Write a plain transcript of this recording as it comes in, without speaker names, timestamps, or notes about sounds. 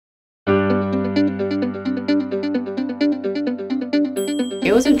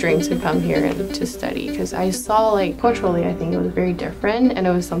It was a dream to come here and to study because I saw like culturally I think it was very different and it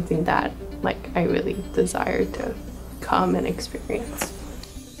was something that like I really desired to come and experience.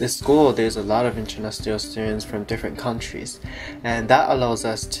 This school, there's a lot of international students from different countries, and that allows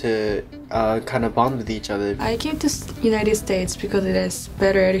us to kind of bond with each other. I came to United States because it has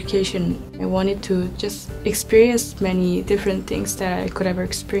better education. I wanted to just experience many different things that I could ever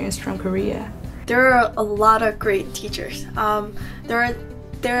experience from Korea. There are a lot of great teachers.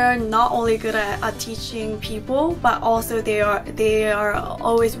 They're not only good at teaching people, but also they are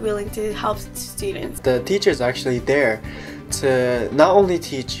always willing to help students. The teachers are actually there to not only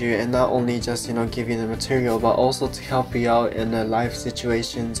teach you and not only just give you the material, but also to help you out in the life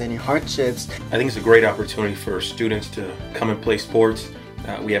situations, any hardships. I think it's a great opportunity for students to come and play sports.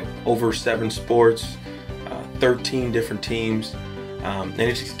 We have over 7 sports, 13 different teams, and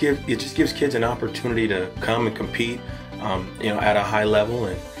it just gives kids an opportunity to come and compete at a high level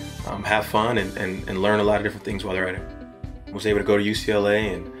and have fun and learn a lot of different things while they're at it. I was able to go to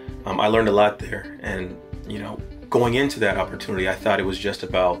UCLA and I learned a lot there, and going into that opportunity, I thought it was just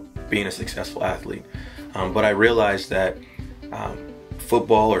about being a successful athlete, but I realized that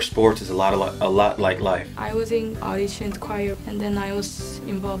football or sports is a lot like life. I was in audition choir, and then I was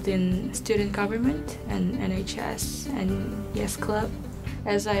involved in student government and NHS and Yes Club.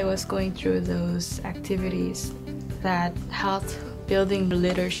 As I was going through those activities, that helped building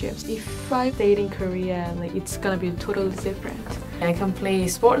leaderships. If I stayed in Korea, like it's gonna be totally different. I can play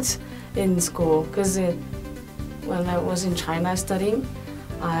sports in school because when I was in China studying,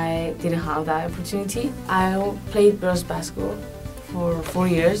 I didn't have that opportunity. I played girls basketball for 4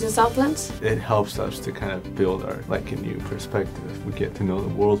 years in Southlands. It helps us to kind of build our a new perspective. We get to know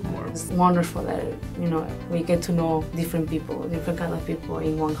the world more. It's wonderful that we get to know different people, different kind of people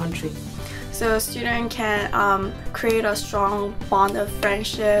in one country. So a student can create a strong bond of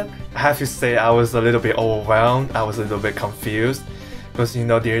friendship. I have to say I was a little bit overwhelmed. I was a little bit confused because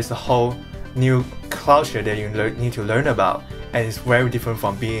there is a whole new culture that you need to learn about, and it's very different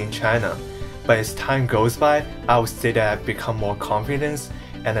from being in China. But as time goes by, I would say that I've become more confident,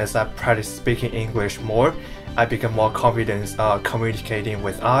 and as I practice speaking English more, I become more confident communicating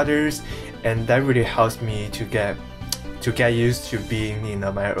with others, and that really helps me to get used to being in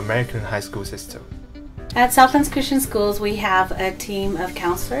my American high school system. At Southlands Christian Schools, we have a team of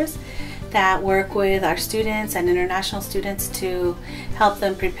counselors that work with our students and international students to help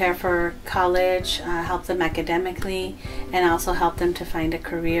them prepare for college, help them academically, and also help them to find a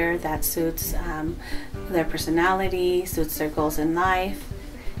career that suits their personality, suits their goals in life.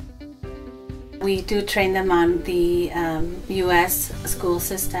 We do train them on the U.S. school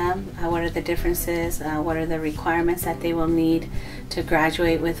system. What are the differences? What are the requirements that they will need to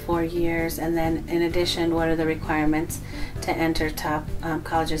graduate with 4 years? And then in addition, what are the requirements to enter top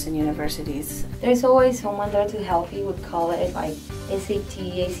colleges and universities? There's always someone there to help you with college, like SAT,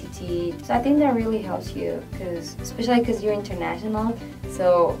 ACT. So I think that really helps you, especially because you're international.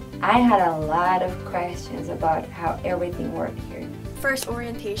 So I had a lot of questions about how everything worked here. First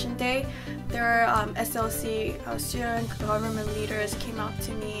orientation day, their SLC student government leaders came up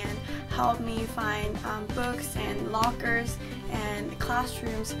to me and helped me find books and lockers and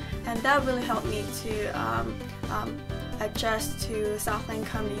classrooms, and that really helped me to adjust to Southland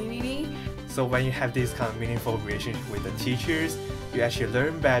community. So when you have this kind of meaningful relationship with the teachers, you actually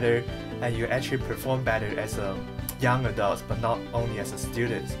learn better and you actually perform better as a young adult, but not only as a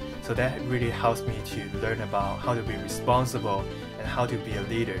student. So that really helps me to learn about how to be responsible and how to be a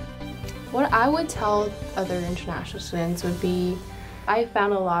leader. What I would tell other international students would be, I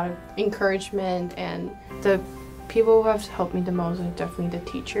found a lot of encouragement, and the people who have helped me the most are definitely the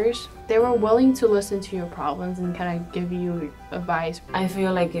teachers. They were willing to listen to your problems and kind of give you advice. I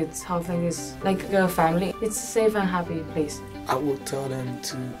feel like Southland is like a family. It's a safe and happy place. I would tell them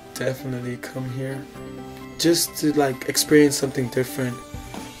to definitely come here just to experience something different.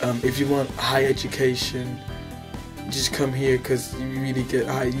 If you want high education, just come here because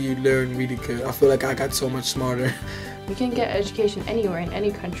you learn really good. I feel like I got so much smarter. You can get education anywhere in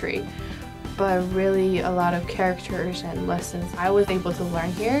any country, but really a lot of characters and lessons I was able to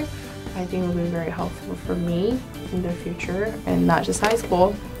learn here, I think will be very helpful for me in the future, and not just high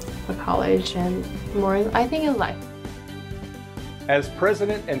school, but college and more, I think, in life. As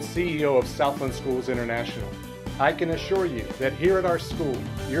President and CEO of Southland Schools International, I can assure you that here at our school,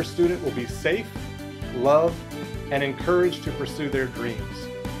 your student will be safe, loved, and encouraged to pursue their dreams.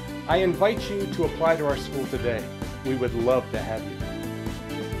 I invite you to apply to our school today. We would love to have you.